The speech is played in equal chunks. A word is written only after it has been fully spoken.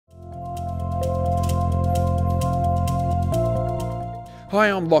Hi,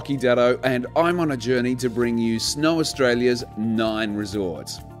 I'm Lochie Daddo, and I'm on a journey to bring you Snow Australia's 9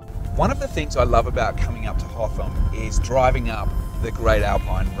 resorts. One of the things I love about coming up to Hotham is driving up the Great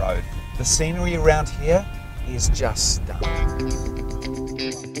Alpine Road. The scenery around here is just stunning.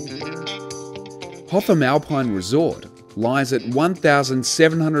 Hotham Alpine Resort lies at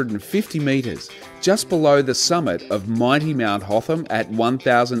 1,750 metres, just below the summit of mighty Mount Hotham at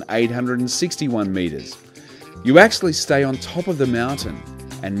 1,861 metres. You actually stay on top of the mountain,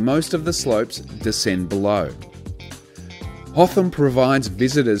 and most of the slopes descend below. Hotham provides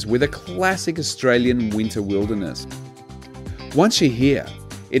visitors with a classic Australian winter wilderness. Once you're here,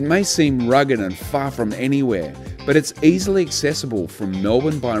 it may seem rugged and far from anywhere, but it's easily accessible from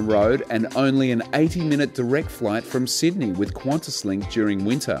Melbourne by road and only an 80-minute direct flight from Sydney with QantasLink during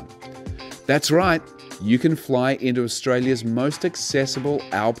winter. That's right, you can fly into Australia's most accessible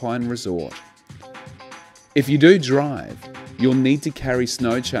alpine resort. If you do drive, you'll need to carry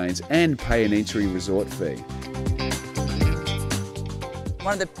snow chains and pay an entry resort fee.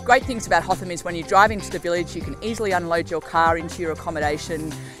 One of the great things about Hotham is when you drive into the village, you can easily unload your car into your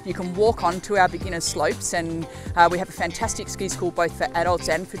accommodation. You can walk onto our beginner slopes, and we have a fantastic ski school both for adults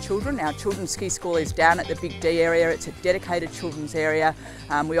and for children. Our children's ski school is down at the Big D area. It's a dedicated children's area.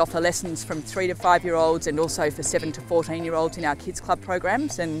 We offer lessons from 3 to 5-year-olds and also for 7 to 14-year-olds in our kids club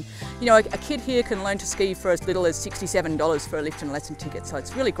programs. And you know, a kid here can learn to ski for as little as $67 for a lift and lesson ticket, so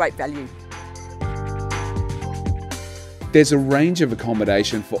it's really great value. There's a range of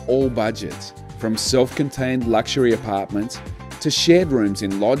accommodation for all budgets, from self-contained luxury apartments to shared rooms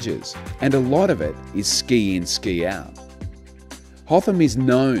in lodges, and a lot of it is ski in, ski out. Hotham is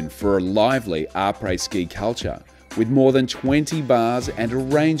known for a lively après-ski culture, with more than 20 bars and a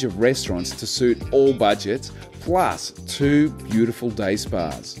range of restaurants to suit all budgets, plus 2 beautiful day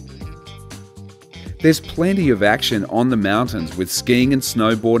spas. There's plenty of action on the mountains with skiing and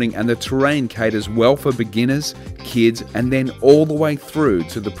snowboarding, and the terrain caters well for beginners, kids, and then all the way through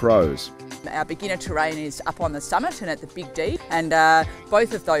to the pros. Our beginner terrain is up on the summit and at the Big D, and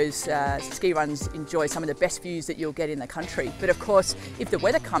both of those ski runs enjoy some of the best views that you'll get in the country. But of course, if the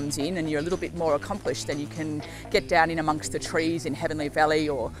weather comes in and you're a little bit more accomplished, then you can get down in amongst the trees in Heavenly Valley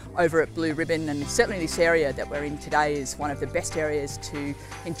or over at Blue Ribbon, and certainly this area that we're in today is one of the best areas to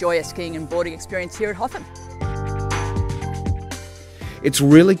enjoy a skiing and boarding experience here at Hotham. It's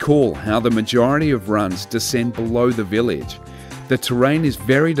really cool how the majority of runs descend below the village. The terrain is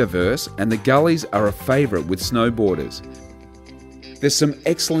very diverse, and the gullies are a favourite with snowboarders. There's some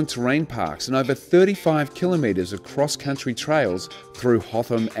excellent terrain parks and over 35 kilometres of cross-country trails through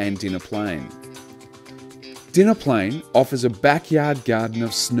Hotham and Dinner Plain. Dinner Plain offers a backyard garden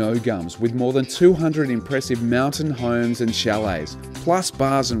of snow gums with more than 200 impressive mountain homes and chalets, plus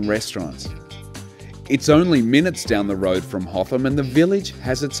bars and restaurants. It's only minutes down the road from Hotham, and the village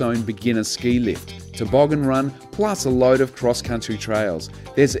has its own beginner ski lift, toboggan run, plus a load of cross-country trails.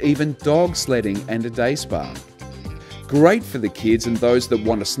 There's even dog sledding and a day spa. Great for the kids and those that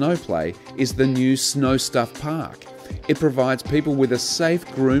want to snow play is the new Snow Stuff Park. It provides people with a safe,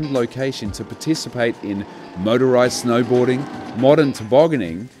 groomed location to participate in motorised snowboarding, modern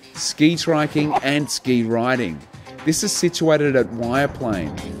tobogganing, ski triking and ski riding. This is situated at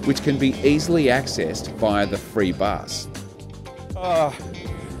Wireplane, which can be easily accessed via the free bus. Oh,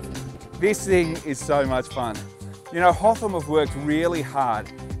 this thing is so much fun. You know, Hotham have worked really hard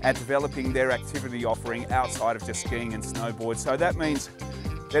at developing their activity offering outside of just skiing and snowboard, so that means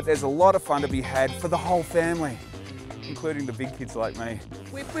that there's a lot of fun to be had for the whole family, including the big kids like me.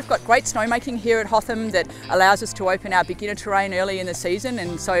 We've got great snowmaking here at Hotham that allows us to open our beginner terrain early in the season,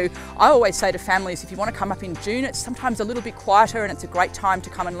 and so I always say to families, if you want to come up in June, it's sometimes a little bit quieter and it's a great time to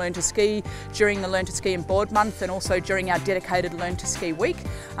come and learn to ski during the Learn to Ski and Board month and also during our dedicated Learn to Ski week.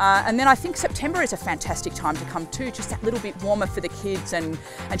 And then I think September is a fantastic time to come too, just that little bit warmer for the kids and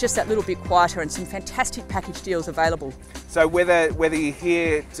just that little bit quieter, and some fantastic package deals available. So whether you're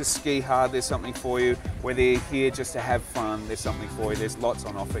here to ski hard, there's something for you. Whether you're here just to have fun, there's something for you. There's lots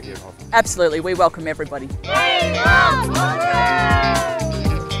on offer here at Hotham. Absolutely, we welcome everybody. We love Hotham!